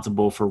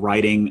responsible for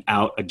writing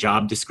out a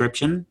job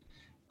description.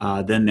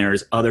 Then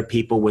there's other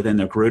people within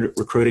the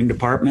recruiting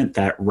department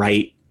that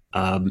write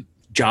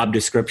job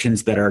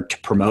descriptions that are to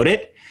promote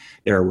it.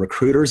 There are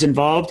recruiters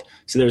involved.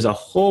 So there's a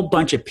whole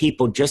bunch of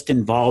people just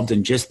involved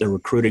in just the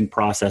recruiting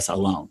process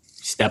alone,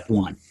 step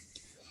one.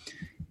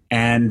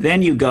 And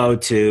then you go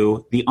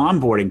to the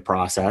onboarding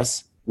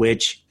process,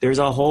 which there's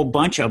a whole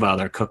bunch of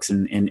other cooks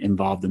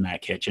involved in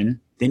that kitchen.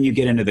 Then you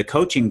get into the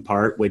coaching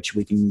part, which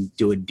we can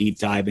do a deep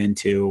dive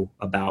into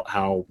about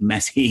how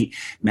messy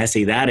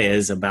that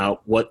is,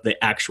 about what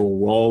the actual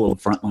role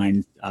of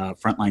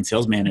frontline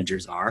sales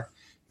managers are.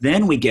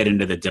 Then we get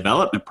into the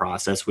development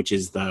process, which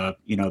is the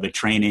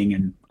training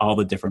and all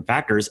the different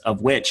factors,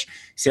 of which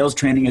sales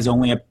training is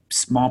only a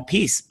small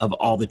piece of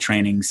all the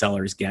training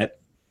sellers get.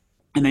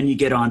 And then you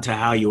get on to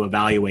how you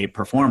evaluate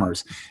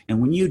performers.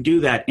 And when you do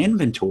that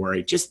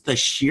inventory, just the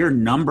sheer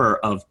number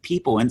of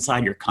people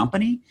inside your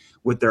company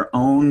with their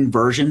own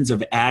versions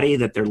of Addy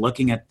that they're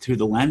looking at through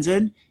the lens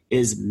in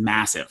is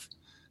massive.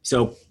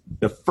 So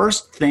the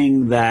first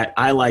thing that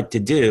I like to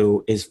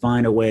do is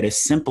find a way to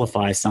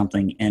simplify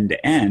something end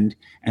to end.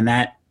 And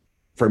that,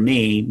 for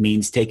me,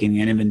 means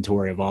taking an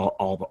inventory of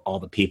all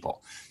the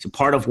people. So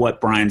part of what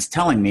Brian's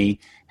telling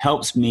me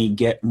helps me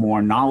get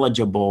more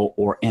knowledgeable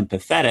or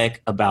empathetic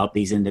about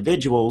these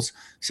individuals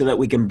so that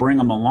we can bring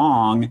them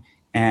along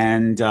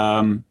and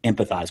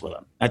empathize with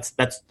them.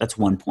 That's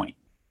one point.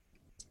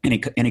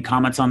 Any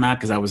comments on that?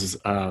 Because that was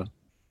a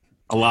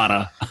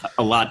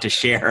lot to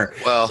share.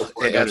 Well,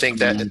 I think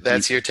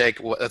that's your take.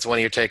 That's one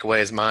of your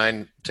takeaways.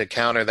 Mine, to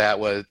counter that,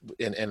 was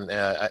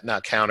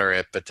not counter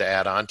it, but to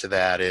add on to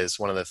that, is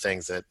one of the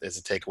things that is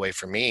a takeaway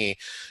for me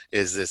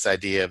is this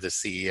idea of the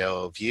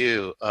CEO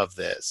view of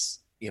this.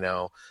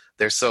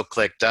 They're so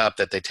clicked up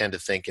that they tend to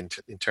think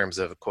in terms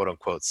of a quote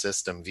unquote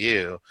system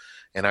view.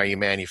 And are you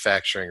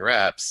manufacturing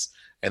reps?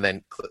 And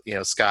then,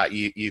 Scott,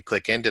 you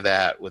click into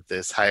that with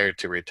this hire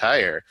to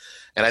retire.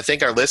 And I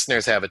think our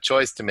listeners have a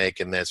choice to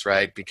make in this,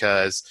 right?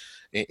 Because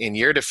in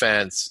your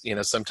defense,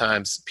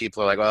 sometimes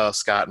people are like, well,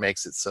 Scott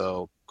makes it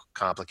so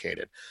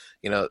complicated.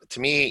 To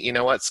me, you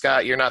know what,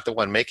 Scott, you're not the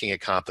one making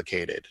it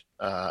complicated.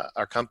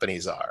 Our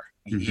companies are.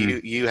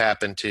 Mm-hmm. You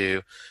happen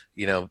to,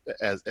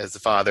 as the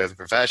father of the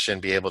profession,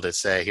 be able to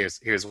say,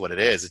 here's what it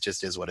is. It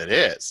just is what it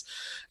is.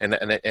 And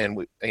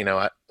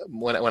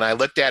when I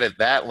looked at it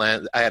that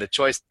lens, I had a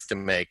choice to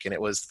make, and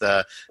it was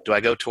do I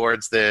go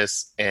towards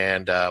this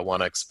and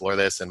want to explore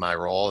this in my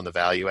role and the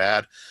value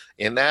add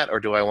in that, or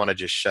do I want to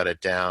just shut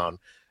it down?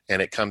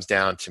 And it comes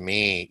down to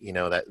me,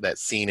 that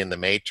scene in the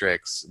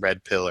Matrix,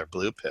 red pill or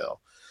blue pill.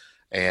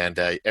 And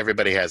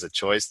everybody has a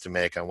choice to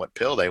make on what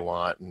pill they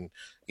want. And,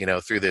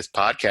 through this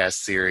podcast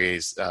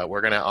series,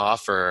 we're going to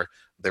offer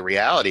the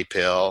reality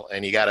pill,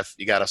 and you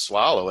gotta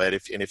swallow it.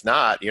 If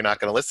not, you're not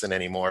going to listen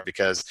anymore,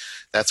 because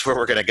that's where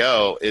we're going to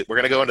go. We're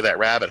going to go into that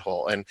rabbit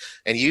hole, and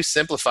you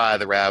simplify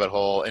the rabbit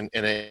hole, and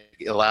it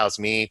allows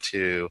me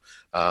to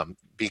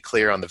be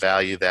clear on the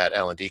value that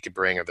L&D could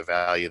bring, or the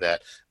value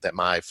that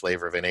my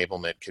flavor of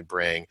enablement could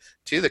bring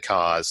to the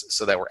cause,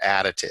 so that we're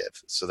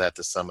additive, so that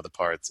the sum of the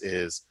parts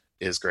is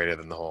greater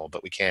than the whole.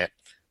 But we can't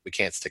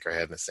stick our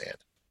head in the sand.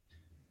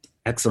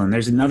 Excellent.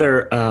 There's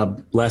another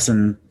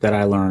lesson that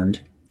I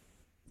learned.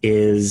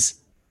 Is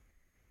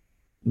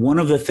one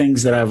of the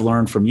things that I've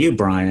learned from you,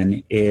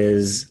 Brian,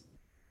 is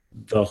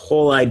the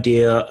whole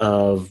idea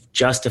of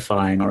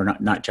justifying, or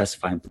not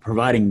justifying, but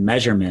providing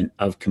measurement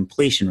of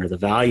completion or the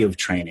value of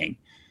training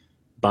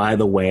by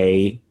the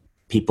way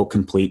people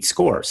complete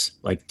scores.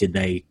 Like, did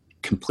they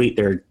complete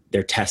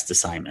their test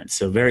assignments?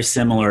 So very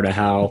similar to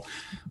how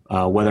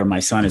whether my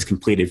son has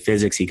completed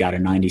physics, he got a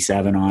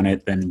 97 on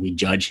it, then we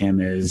judge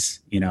him as,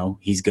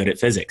 he's good at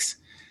physics.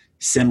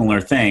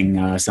 Similar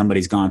thing,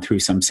 somebody's gone through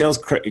some sales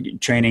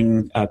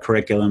training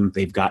curriculum,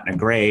 they've gotten a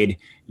grade,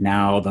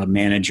 now the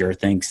manager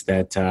thinks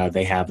that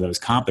they have those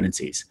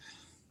competencies.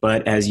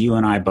 But as you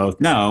and I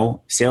both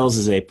know, sales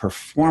is a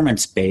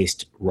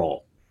performance-based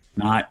role,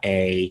 not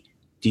a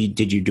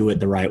did you do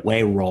it the right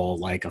way role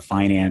like a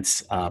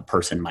finance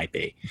person might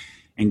be.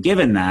 And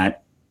given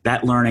that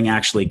learning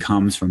actually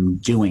comes from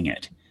doing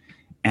it.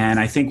 And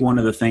I think one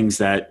of the things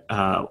that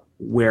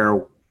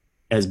where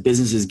as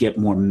businesses get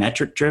more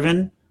metric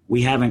driven,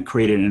 we haven't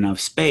created enough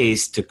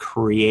space to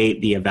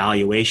create the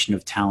evaluation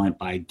of talent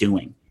by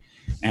doing.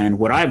 And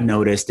what I've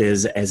noticed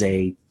is, as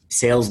a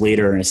sales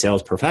leader and a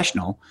sales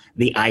professional,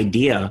 the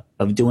idea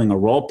of doing a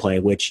role play,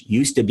 which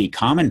used to be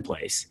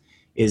commonplace,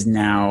 is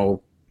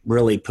now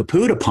really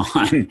poo-pooed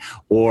upon,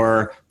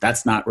 or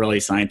that's not really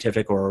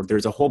scientific, or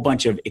there's a whole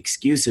bunch of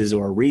excuses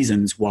or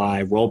reasons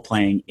why role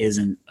playing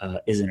isn't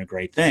a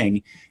great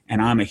thing.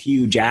 And I'm a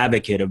huge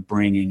advocate of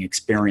bringing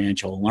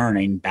experiential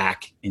learning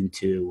back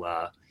into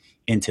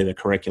the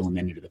curriculum,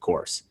 into the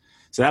course.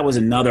 So that was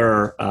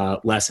another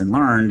lesson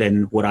learned.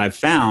 And what I've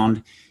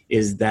found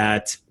is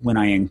that when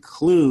I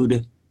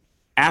include,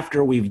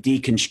 after we've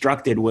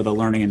deconstructed with a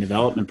learning and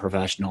development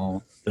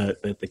professional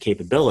the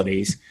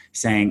capabilities,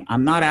 saying,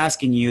 I'm not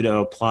asking you to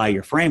apply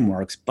your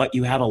frameworks, but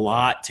you have a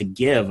lot to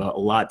give, a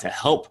lot to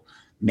help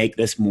make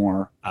this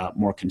more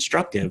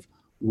constructive.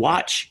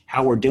 Watch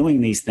how we're doing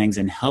these things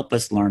and help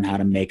us learn how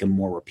to make them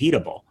more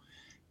repeatable.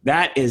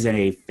 That is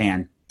a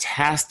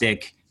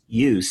fantastic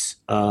use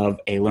of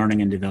a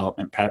learning and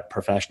development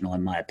professional,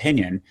 in my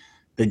opinion.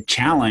 The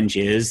challenge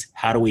is,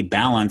 how do we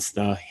balance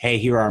the, hey,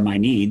 here are my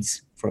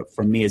needs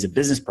from me as a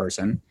business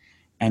person,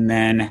 and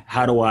then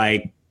how do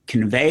I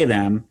convey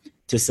them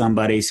to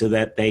somebody so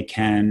that they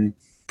can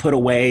put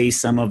away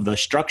some of the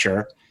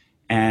structure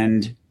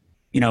and,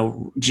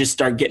 just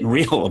start getting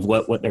real of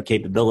what their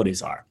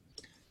capabilities are.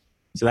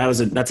 So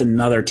that's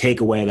another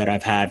takeaway that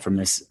I've had from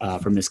this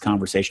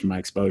conversation, my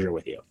exposure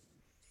with you.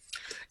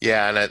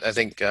 Yeah, and I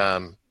think I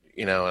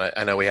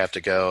know we have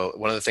to go.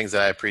 One of the things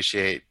that I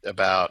appreciate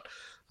about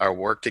our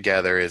work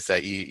together is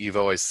that you've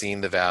always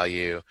seen the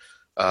value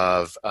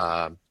of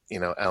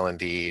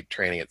L&D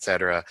training, et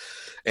cetera,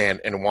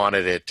 and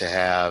wanted it to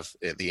have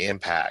the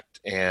impact.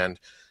 And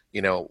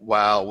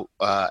while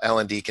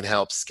L&D can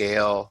help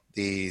scale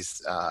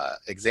these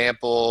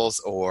examples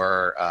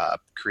or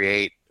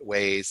create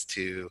ways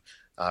to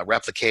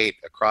replicate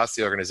across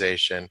the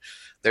organization,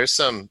 there's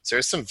some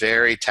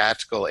very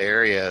tactical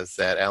areas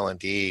that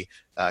L&D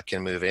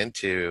can move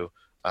into,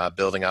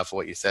 building off of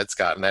what you said,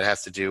 Scott, and that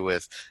has to do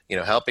with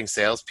helping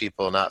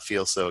salespeople not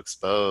feel so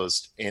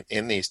exposed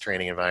in these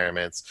training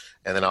environments,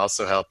 and then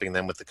also helping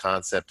them with the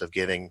concept of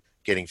getting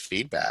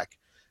feedback.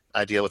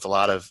 I deal with a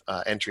lot of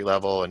entry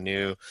level and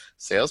new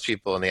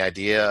salespeople, and the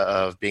idea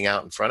of being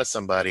out in front of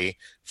somebody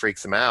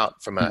freaks them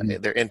out from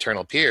their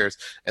internal peers,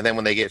 and then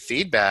when they get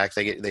feedback,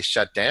 they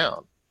shut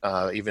down.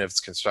 Even if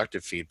it's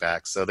constructive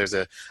feedback. So I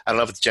don't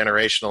know if it's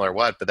generational or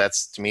what, but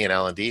that's, to me, an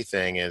L&D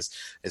thing is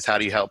how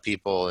do you help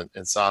people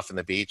and soften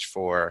the beach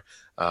for,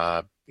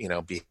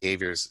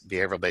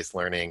 behavioral-based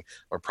learning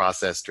or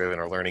process-driven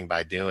or learning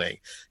by doing,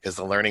 because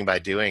the learning by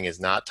doing is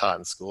not taught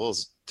in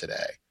schools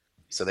today.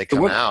 So they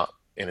come out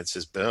and it's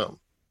just boom.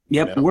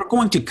 Yep. We're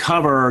going to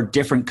cover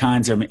different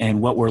kinds of,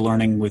 and what we're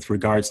learning with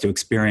regards to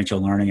experiential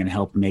learning, and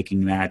help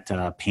making that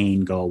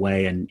pain go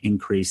away and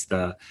increase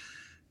the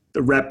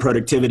rep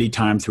productivity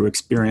time through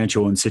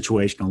experiential and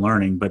situational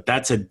learning. But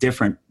that's a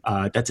different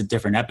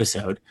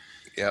episode.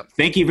 Yep.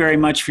 Thank you very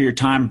much for your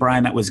time,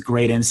 Brian. That was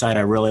great insight.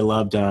 I really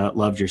loved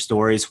your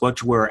stories.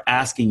 What we're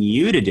asking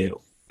you to do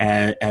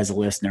as a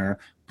listener,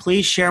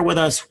 please share with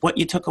us what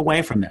you took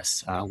away from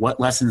this.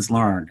 What lessons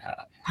learned?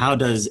 How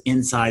does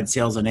Inside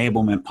Sales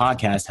Enablement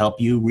podcast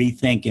help you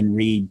rethink and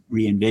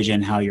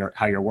re-envision how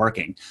you're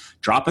working?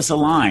 Drop us a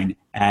line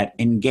at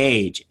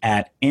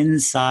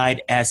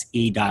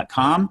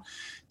engage@insidese.com.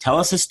 Tell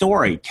us a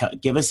story.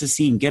 Give us a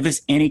scene. Give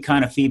us any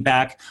kind of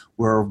feedback.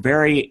 We're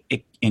very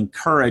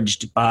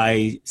encouraged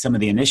by some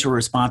of the initial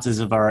responses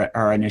of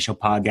our initial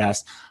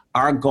podcast.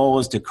 Our goal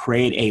is to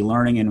create a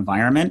learning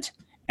environment,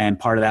 and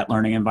part of that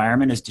learning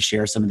environment is to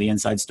share some of the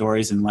inside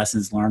stories and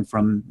lessons learned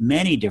from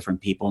many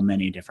different people,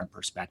 many different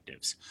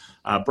perspectives.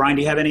 Brian,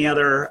 do you have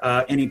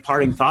any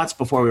parting thoughts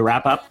before we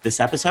wrap up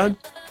this episode?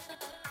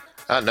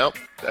 Nope.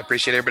 I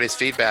appreciate everybody's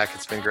feedback.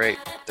 It's been great.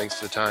 Thanks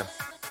for the time.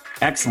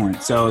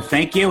 Excellent. So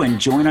thank you, and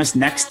join us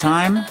next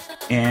time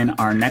in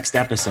our next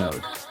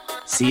episode.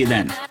 See you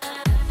then.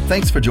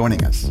 Thanks for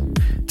joining us.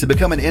 To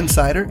become an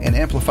insider and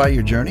amplify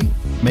your journey,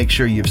 make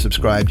sure you've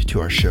subscribed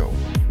to our show.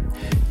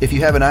 If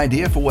you have an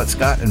idea for what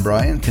Scott and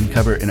Brian can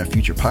cover in a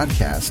future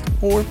podcast,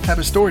 or have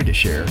a story to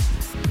share,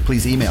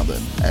 please email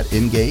them at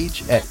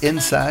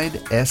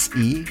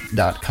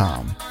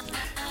engage@insidese.com.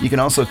 You can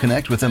also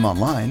connect with them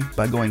online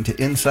by going to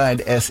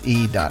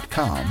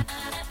insidese.com,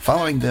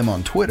 following them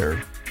on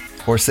Twitter,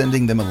 or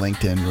sending them a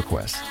LinkedIn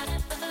request.